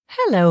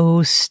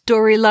Hello,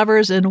 story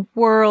lovers and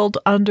world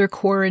under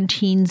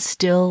quarantine,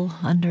 still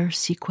under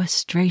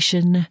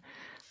sequestration.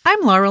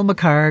 I'm Laurel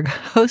McHargue,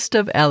 host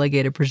of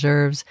Alligator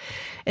Preserves,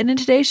 and in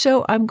today's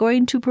show, I'm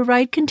going to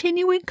provide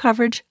continuing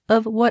coverage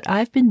of what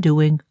I've been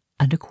doing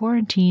under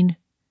quarantine.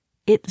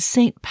 It's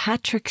St.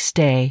 Patrick's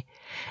Day,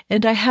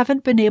 and I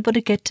haven't been able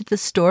to get to the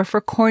store for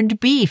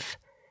corned beef.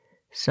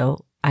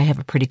 So I have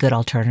a pretty good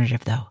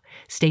alternative, though.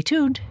 Stay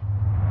tuned.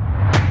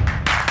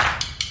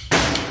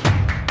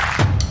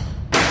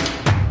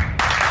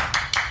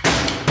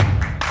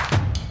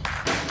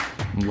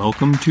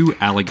 Welcome to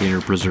Alligator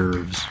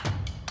Preserves,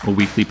 a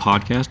weekly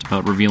podcast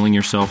about revealing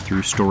yourself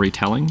through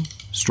storytelling,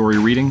 story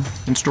reading,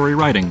 and story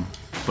writing,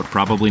 but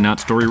probably not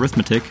story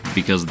arithmetic,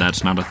 because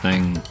that's not a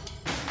thing.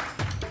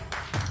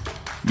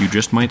 You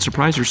just might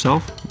surprise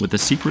yourself with the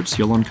secrets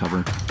you'll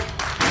uncover.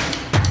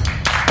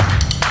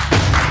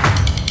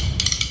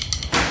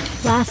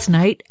 Last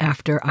night,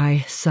 after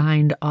I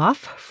signed off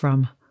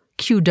from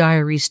Q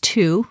Diaries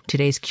 2,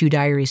 today's Q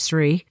Diaries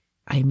 3,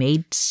 I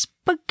made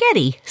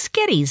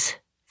sketties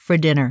for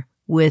dinner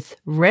with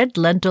red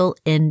lentil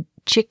and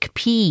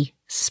chickpea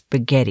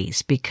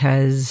spaghettis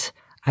because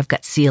I've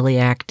got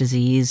celiac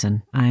disease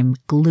and I'm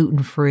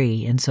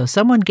gluten-free. And so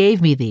someone gave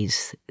me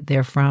these.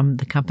 They're from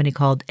the company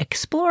called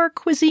Explore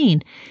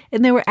Cuisine,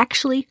 and they were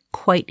actually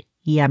quite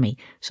yummy.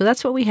 So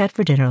that's what we had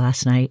for dinner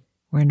last night.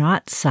 We're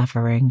not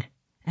suffering.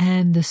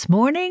 And this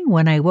morning,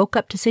 when I woke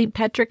up to St.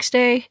 Patrick's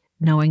Day,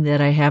 knowing that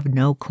I have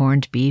no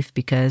corned beef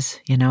because,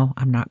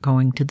 I'm not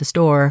going to the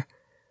store,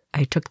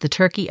 I took the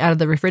turkey out of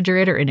the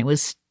refrigerator and it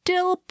was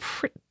still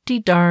pretty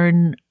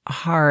darn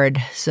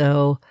hard.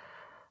 So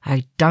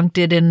I dunked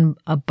it in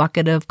a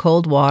bucket of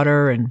cold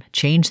water and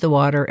changed the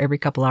water every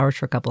couple hours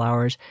for a couple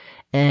hours.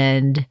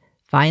 And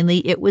finally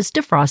it was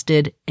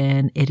defrosted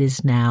and it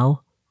is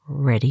now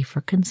ready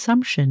for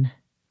consumption.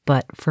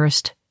 But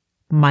first,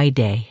 my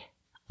day.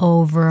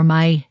 Over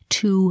my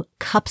 2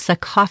 cups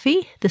of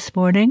coffee this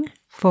morning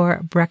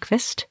for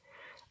breakfast,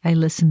 I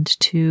listened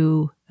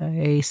to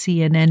a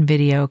CNN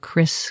video,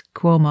 Chris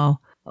Cuomo,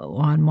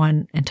 on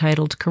one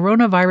entitled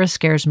Coronavirus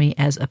Scares Me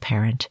as a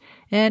Parent.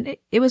 And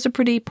it was a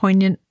pretty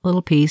poignant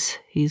little piece.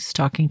 He's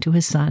talking to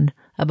his son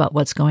about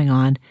what's going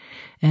on.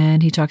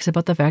 And he talks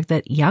about the fact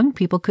that young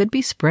people could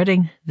be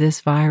spreading this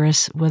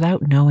virus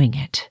without knowing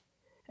it.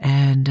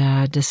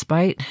 And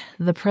despite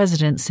the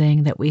president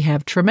saying that we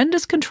have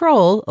tremendous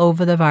control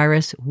over the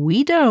virus,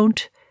 we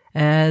don't,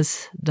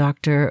 as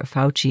Dr.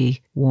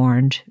 Fauci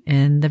warned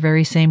in the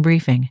very same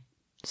briefing.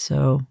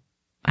 So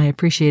I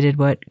appreciated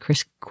what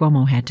Chris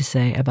Cuomo had to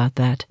say about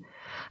that.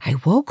 I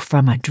woke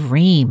from a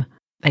dream.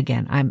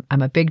 Again, I'm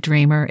a big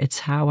dreamer. It's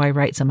how I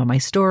write some of my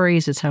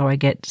stories. It's how I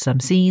get some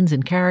scenes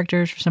and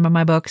characters for some of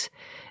my books.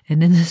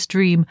 And in this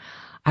dream,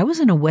 I was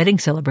in a wedding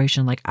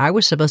celebration. Like I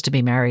was supposed to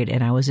be married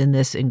and I was in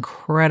this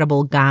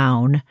incredible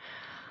gown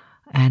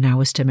and I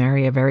was to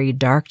marry a very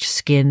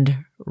dark-skinned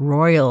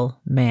royal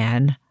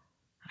man.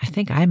 I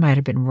think I might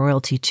have been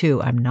royalty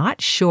too. I'm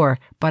not sure,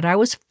 but I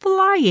was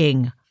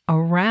flying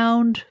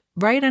around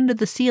right under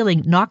the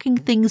ceiling, knocking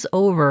things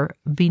over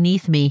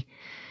beneath me.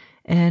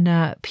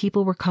 And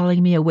people were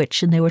calling me a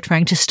witch and they were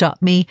trying to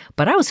stop me,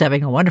 but I was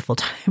having a wonderful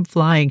time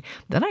flying.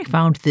 Then I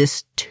found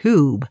this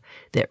tube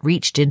that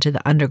reached into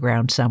the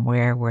underground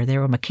somewhere where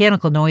there were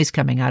mechanical noise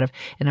coming out of,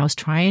 and I was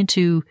trying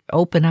to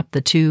open up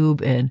the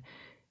tube and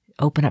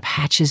open up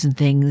hatches and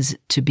things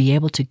to be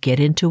able to get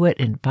into it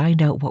and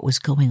find out what was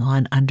going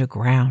on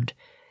underground.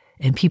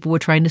 And people were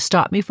trying to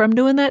stop me from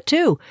doing that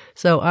too.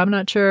 So I'm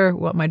not sure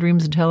what my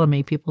dreams are telling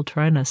me. People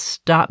trying to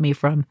stop me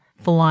from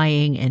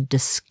flying and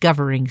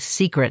discovering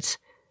secrets.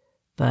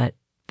 But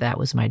that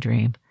was my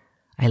dream.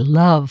 I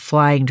love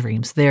flying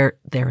dreams. They're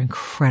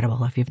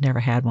incredible. If you've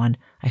never had one,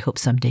 I hope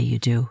someday you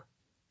do.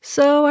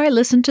 So I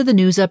listened to the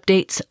news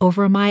updates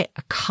over my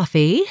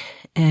coffee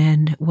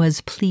and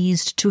was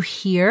pleased to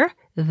hear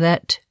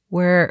that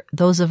where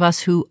those of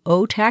us who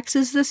owe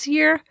taxes this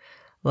year,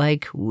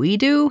 like we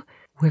do,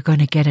 we're going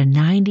to get a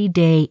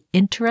 90-day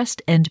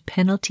interest and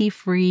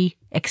penalty-free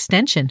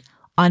extension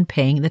on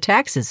paying the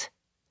taxes.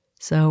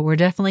 So we're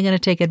definitely going to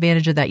take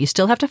advantage of that. You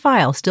still have to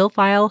file. Still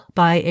file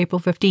by April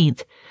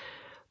 15th.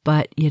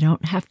 But you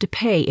don't have to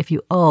pay if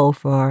you owe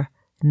for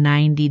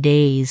 90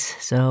 days.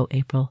 So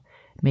April,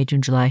 May,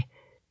 June, July,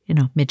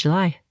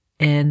 mid-July.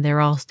 And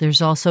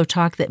there's also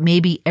talk that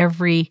maybe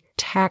every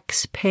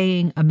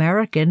tax-paying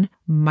American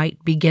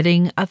might be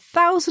getting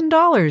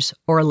 $1,000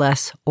 or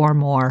less or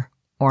more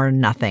or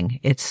nothing.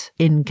 It's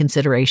in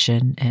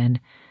consideration and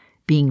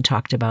being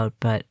talked about,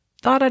 but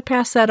thought I'd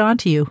pass that on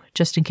to you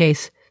just in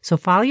case. So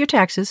file your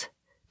taxes,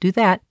 do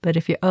that, but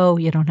if you owe,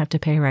 you don't have to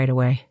pay right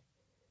away.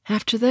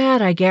 After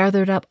that, I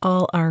gathered up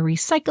all our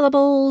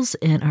recyclables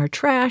and our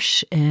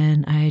trash,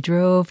 and I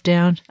drove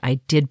down. I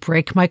did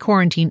break my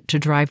quarantine to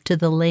drive to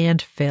the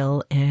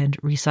landfill and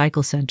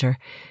recycle center.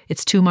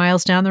 It's 2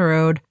 miles down the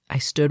road. I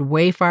stood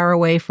way far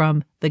away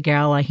from the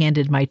gal I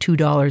handed my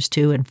 $2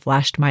 to and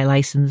flashed my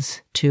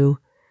license to.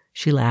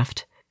 She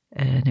laughed,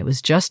 and it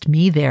was just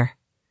me there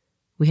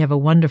We have a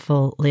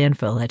wonderful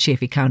landfill at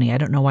Chaffee County. I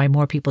don't know why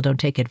more people don't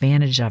take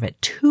advantage of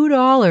it.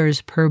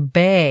 $2 per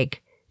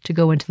bag to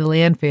go into the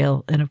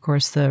landfill. And of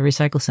course, the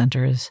recycle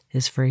center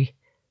is free.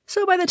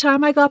 So by the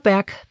time I got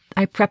back,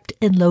 I prepped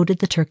and loaded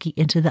the turkey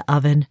into the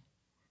oven.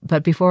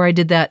 But before I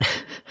did that,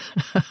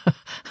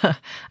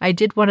 I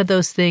did one of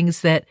those things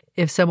that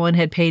if someone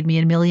had paid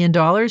me $1 million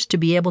to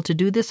be able to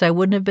do this, I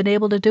wouldn't have been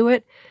able to do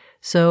it.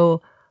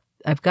 So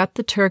I've got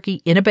the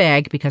turkey in a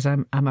bag because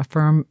I'm a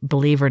firm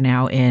believer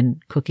now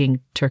in cooking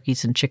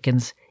turkeys and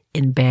chickens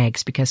in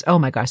bags because, oh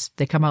my gosh,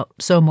 they come out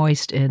so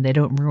moist and they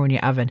don't ruin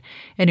your oven.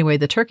 Anyway,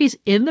 the turkey's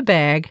in the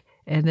bag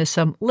and there's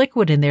some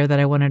liquid in there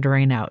that I want to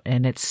drain out,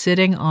 and it's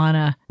sitting on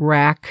a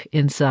rack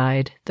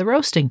inside the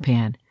roasting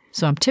pan.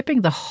 So I'm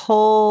tipping the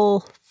whole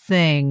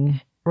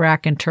thing,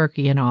 rack and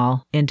turkey and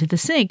all, into the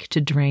sink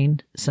to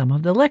drain some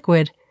of the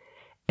liquid.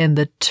 And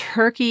the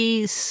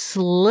turkey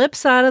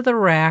slips out of the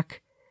rack,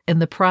 in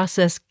the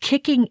process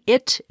kicking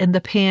it and the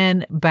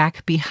pan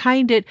back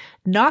behind it,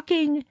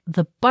 knocking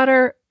the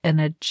butter and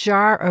a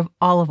jar of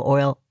olive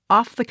oil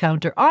off the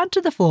counter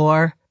onto the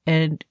floor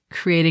and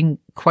creating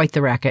quite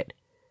the racket.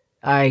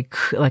 I,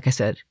 like I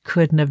said,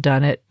 couldn't have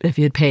done it if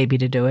you'd paid me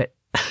to do it.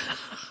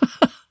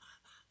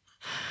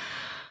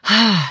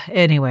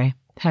 Anyway,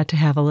 had to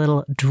have a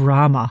little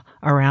drama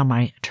around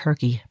my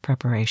turkey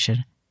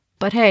preparation.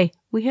 But hey,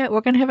 we're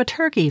going to have a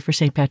turkey for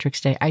St. Patrick's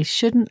Day. I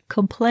shouldn't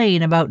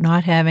complain about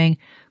not having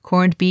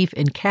corned beef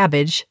and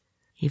cabbage,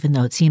 even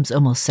though it seems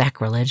almost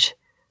sacrilege.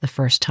 The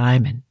first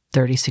time in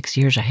 36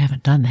 years I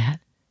haven't done that.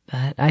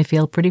 But I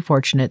feel pretty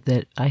fortunate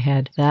that I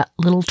had that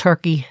little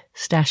turkey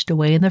stashed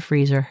away in the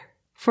freezer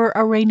for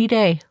a rainy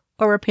day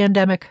or a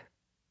pandemic.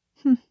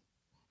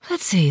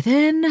 Let's see.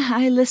 Then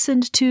I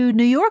listened to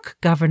New York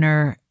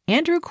Governor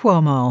Andrew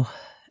Cuomo.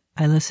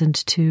 I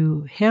listened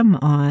to him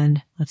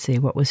on, let's see,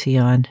 what was he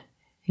on?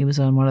 He was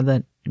on one of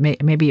the,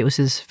 maybe it was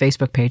his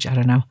Facebook page, I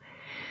don't know.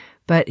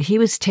 But he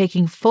was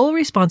taking full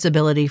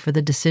responsibility for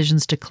the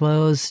decisions to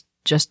close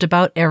just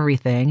about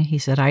everything. He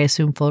said, I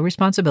assume full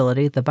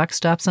responsibility. The buck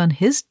stops on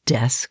his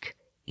desk.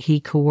 He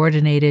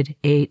coordinated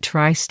a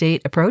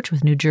tri-state approach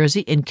with New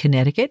Jersey and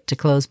Connecticut to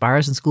close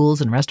bars and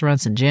schools and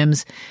restaurants and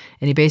gyms.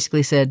 And he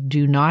basically said,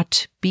 do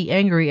not be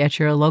angry at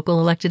your local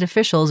elected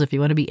officials. If you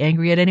want to be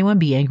angry at anyone,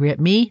 be angry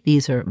at me.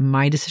 These are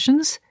my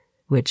decisions,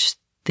 which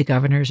the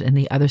governors in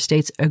the other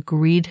states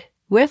agreed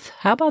with.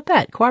 How about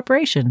that?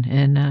 Cooperation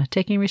and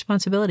taking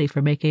responsibility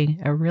for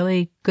making a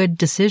really good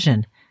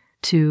decision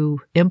to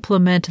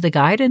implement the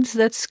guidance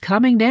that's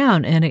coming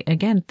down. And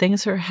again,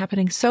 things are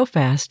happening so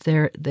fast.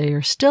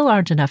 There still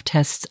aren't enough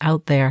tests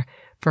out there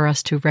for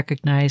us to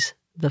recognize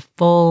the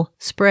full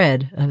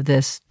spread of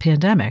this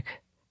pandemic.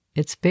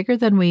 It's bigger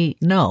than we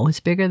know. It's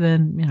bigger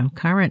than,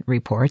 current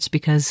reports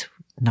because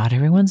not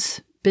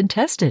everyone's been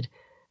tested.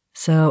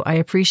 So I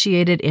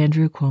appreciated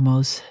Andrew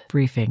Cuomo's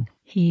briefing.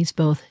 He's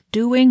both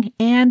doing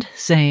and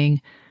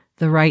saying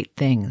the right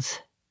things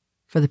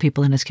for the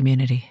people in his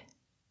community.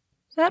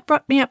 That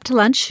brought me up to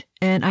lunch,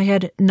 and I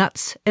had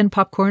nuts and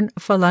popcorn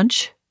for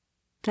lunch.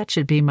 That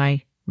should be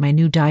my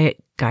new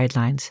diet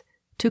guidelines.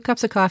 2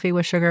 cups of coffee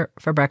with sugar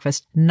for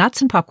breakfast,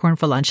 nuts and popcorn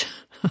for lunch.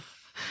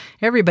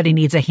 Everybody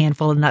needs a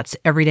handful of nuts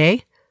every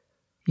day.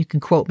 You can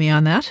quote me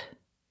on that.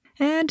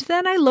 And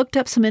then I looked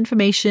up some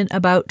information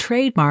about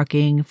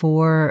trademarking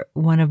for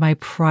one of my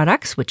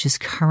products, which is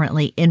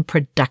currently in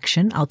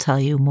production. I'll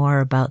tell you more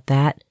about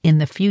that in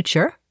the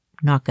future.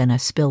 Not going to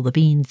spill the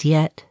beans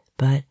yet,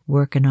 but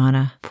working on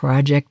a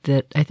project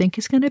that I think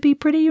is going to be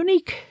pretty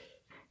unique.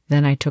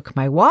 Then I took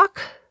my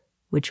walk,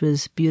 which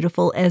was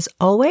beautiful as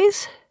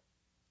always.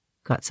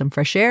 Got some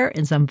fresh air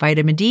and some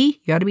vitamin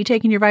D. You ought to be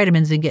taking your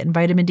vitamins and getting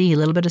vitamin D, a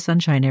little bit of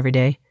sunshine every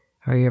day,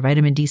 or your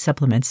vitamin D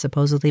supplements.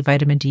 Supposedly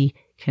vitamin D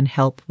can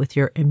help with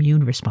your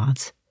immune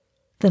response.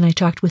 Then I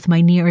talked with my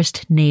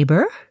nearest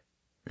neighbor,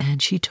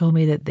 and she told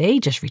me that they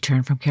just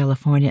returned from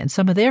California and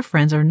some of their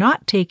friends are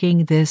not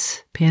taking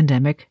this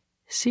pandemic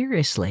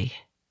seriously.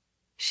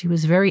 She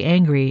was very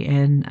angry,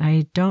 and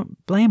I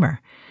don't blame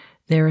her.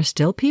 There are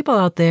still people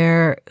out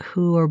there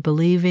who are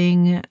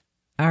believing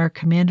our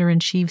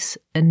commander-in-chief's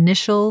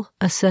initial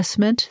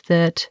assessment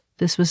that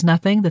this was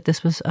nothing, that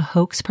this was a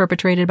hoax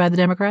perpetrated by the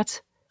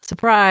Democrats.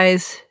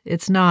 Surprise,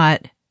 it's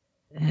not.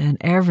 And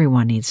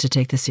everyone needs to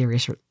take this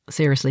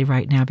seriously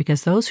right now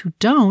because those who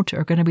don't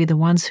are going to be the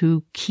ones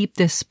who keep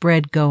this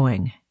spread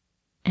going.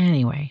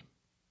 Anyway,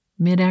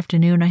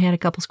 mid-afternoon, I had a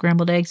couple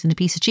scrambled eggs and a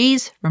piece of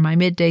cheese for my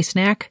midday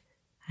snack.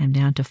 I'm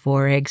down to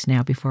 4 eggs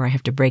now before I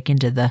have to break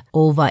into the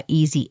Ova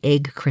Easy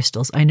egg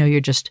crystals. I know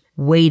you're just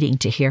waiting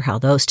to hear how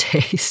those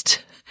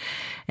taste.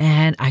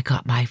 And I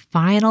got my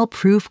final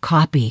proof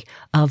copy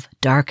of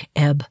Dark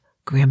Ebb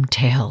Grim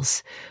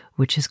Tales,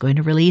 which is going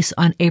to release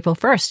on April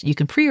 1st. You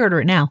can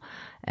pre-order it now,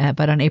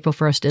 but on April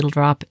 1st it'll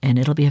drop and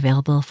it'll be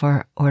available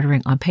for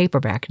ordering on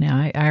paperback.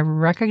 Now, I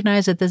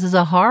recognize that this is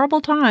a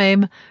horrible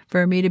time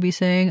for me to be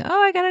saying,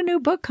 oh, I got a new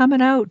book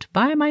coming out.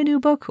 Buy my new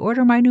book,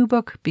 order my new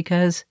book,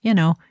 because,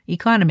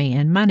 economy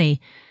and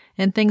money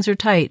and things are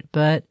tight.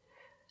 But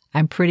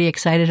I'm pretty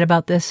excited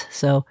about this,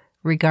 so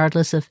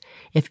regardless of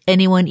if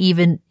anyone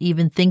even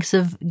thinks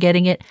of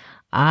getting it.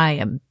 I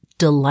am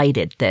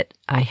delighted that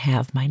I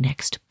have my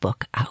next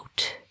book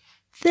out.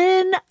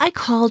 Then I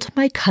called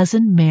my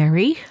cousin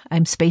Mary.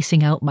 I'm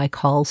spacing out my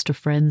calls to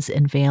friends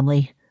and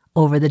family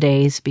over the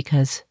days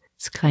because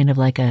it's kind of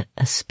like a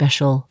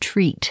special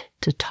treat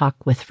to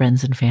talk with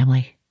friends and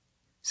family.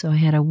 So I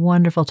had a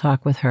wonderful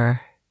talk with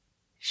her.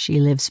 She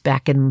lives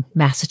back in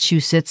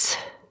Massachusetts,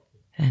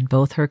 and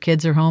both her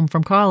kids are home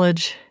from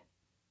college,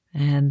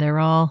 and they're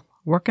all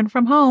working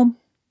from home.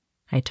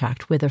 I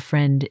talked with a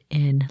friend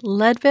in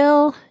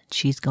Leadville.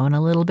 She's going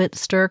a little bit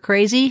stir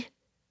crazy,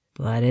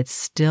 but it's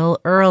still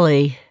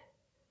early.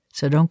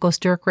 So don't go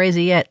stir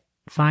crazy yet.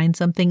 Find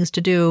some things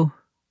to do.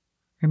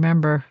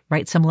 Remember,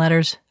 write some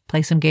letters,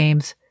 play some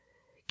games,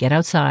 get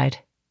outside.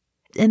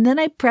 And then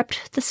I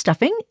prepped the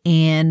stuffing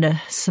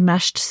and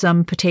smashed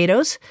some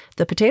potatoes.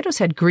 The potatoes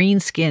had green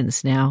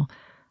skins. Now,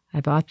 I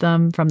bought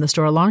them from the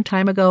store a long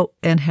time ago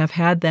and have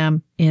had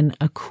them in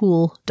a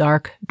cool,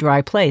 dark,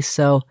 dry place.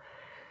 So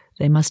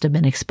they must have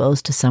been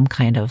exposed to some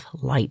kind of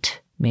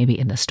light, maybe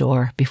in the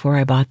store before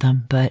I bought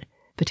them. But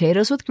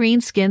potatoes with green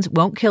skins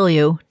won't kill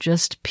you.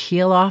 Just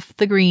peel off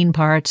the green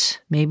parts.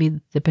 Maybe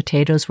the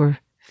potatoes were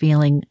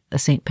feeling a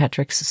St.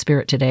 Patrick's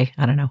spirit today.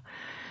 I don't know.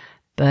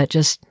 But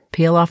just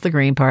peel off the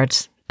green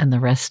parts and the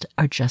rest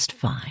are just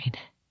fine.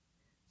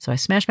 So I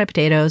smashed my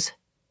potatoes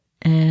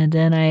and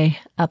then I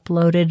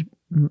uploaded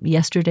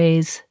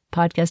yesterday's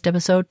podcast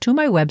episode to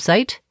my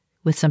website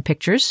with some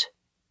pictures.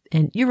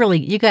 And you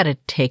got to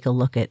take a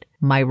look at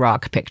my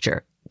rock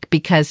picture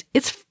because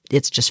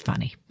it's just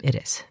funny. It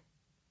is.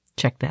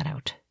 Check that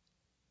out.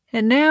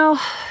 And now,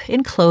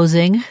 in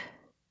closing,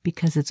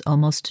 because it's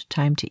almost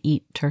time to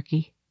eat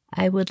turkey,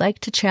 I would like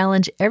to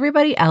challenge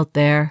everybody out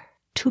there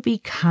to be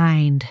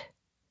kind.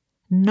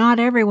 Not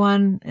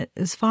everyone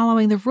is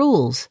following the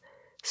rules.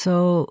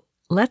 So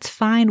let's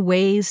find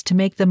ways to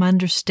make them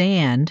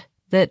understand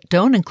that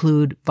don't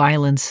include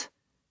violence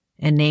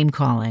and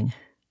name-calling.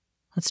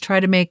 Let's try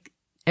to make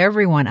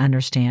everyone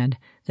understand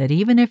that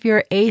even if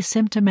you're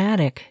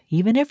asymptomatic,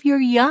 even if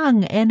you're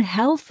young and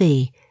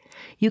healthy,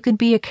 you can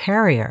be a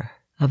carrier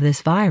of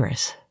this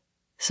virus.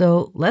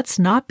 So let's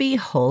not be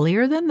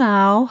holier than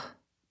thou.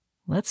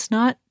 Let's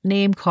not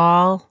name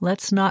call.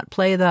 Let's not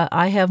play the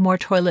I have more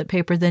toilet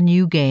paper than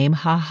you game.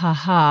 Ha ha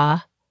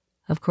ha.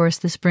 Of course,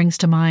 this brings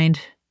to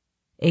mind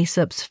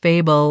Aesop's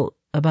fable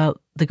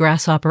about the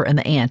grasshopper and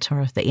the ant,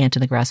 or the ant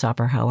and the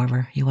grasshopper,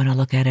 however you want to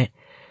look at it.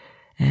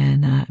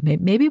 And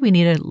maybe we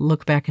need to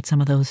look back at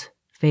some of those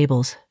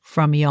fables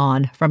from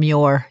your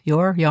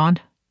yawn,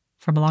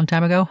 from a long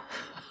time ago.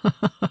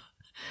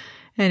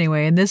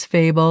 Anyway, in this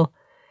fable,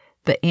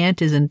 the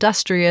ant is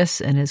industrious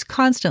and is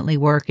constantly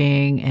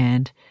working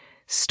and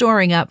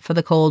storing up for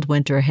the cold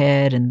winter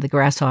ahead, and the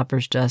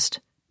grasshopper's just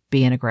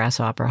being a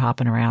grasshopper,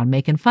 hopping around,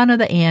 making fun of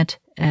the ant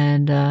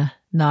and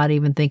not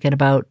even thinking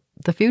about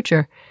the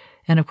future.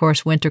 And of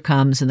course, winter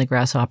comes and the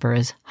grasshopper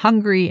is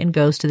hungry and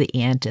goes to the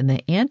ant, and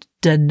the ant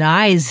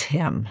denies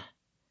him.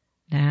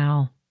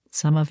 Now,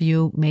 some of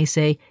you may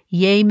say,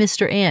 "Yay,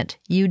 Mr. Ant,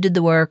 you did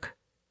the work.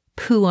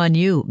 Pooh on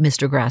you,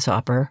 Mr.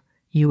 Grasshopper.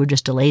 You were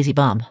just a lazy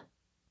bum."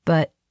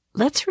 But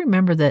let's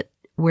remember that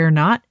we're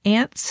not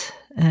ants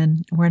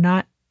and we're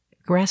not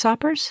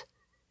grasshoppers.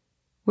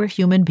 We're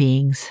human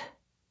beings.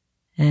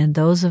 And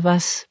those of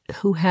us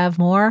who have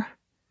more,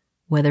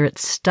 whether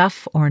it's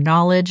stuff or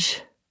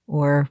knowledge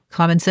or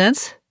common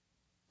sense,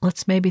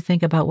 let's maybe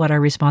think about what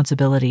our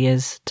responsibility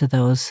is to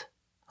those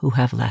who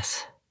have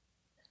less.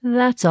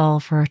 That's all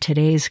for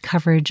today's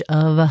coverage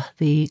of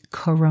the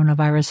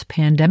coronavirus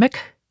pandemic,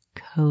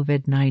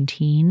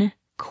 COVID-19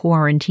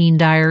 Quarantine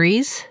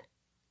Diaries.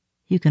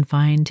 You can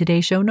find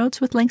today's show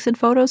notes with links and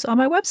photos on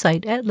my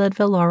website at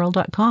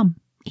leadvillelaurel.com.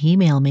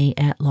 Email me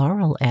at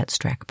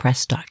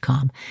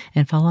laurel@strackpress.com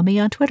and follow me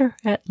on Twitter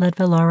at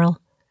leadvillelaurel.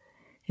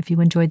 If you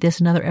enjoyed this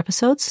and other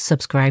episodes,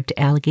 subscribe to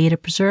Alligator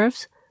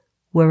Preserves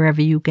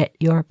wherever you get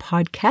your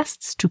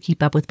podcasts to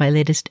keep up with my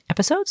latest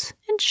episodes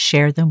and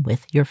share them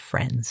with your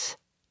friends.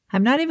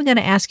 I'm not even going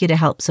to ask you to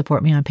help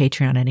support me on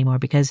Patreon anymore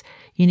because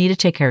you need to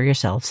take care of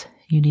yourselves.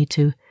 You need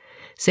to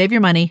save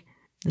your money.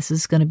 This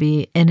is going to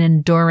be an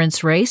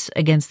endurance race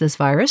against this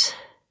virus.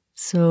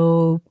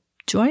 So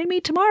join me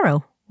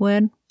tomorrow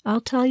when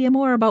I'll tell you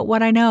more about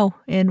what I know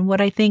and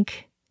what I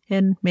think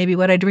and maybe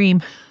what I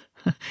dream.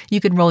 You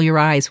can roll your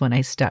eyes when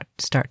I start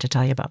to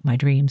tell you about my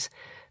dreams.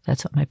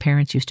 That's what my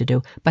parents used to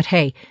do. But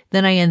hey,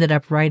 then I ended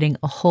up writing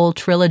a whole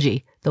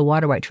trilogy, the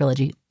Water White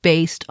trilogy,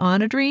 based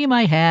on a dream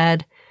I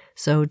had.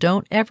 So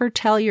don't ever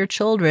tell your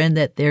children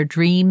that their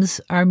dreams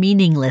are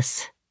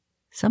meaningless.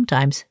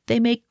 Sometimes they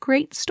make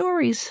great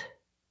stories.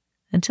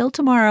 Until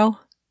tomorrow,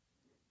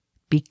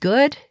 be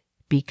good,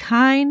 be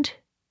kind,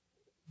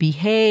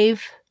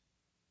 behave,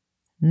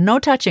 no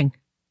touching.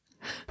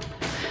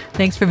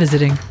 Thanks for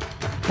visiting.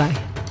 Bye.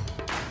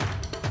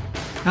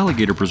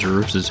 Alligator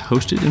Preserves is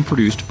hosted and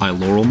produced by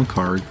Laurel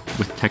McHargue,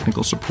 with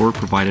technical support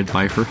provided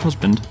by her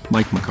husband,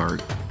 Mike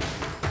McHargue.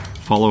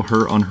 follow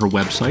her on her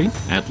website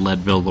at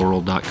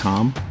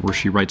leadvillelaurel.com, where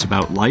she writes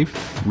about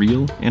life,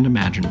 real and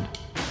imagined.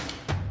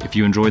 If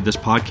you enjoyed this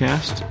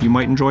podcast, you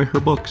might enjoy her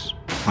books.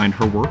 Find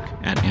her work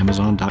at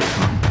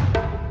amazon.com.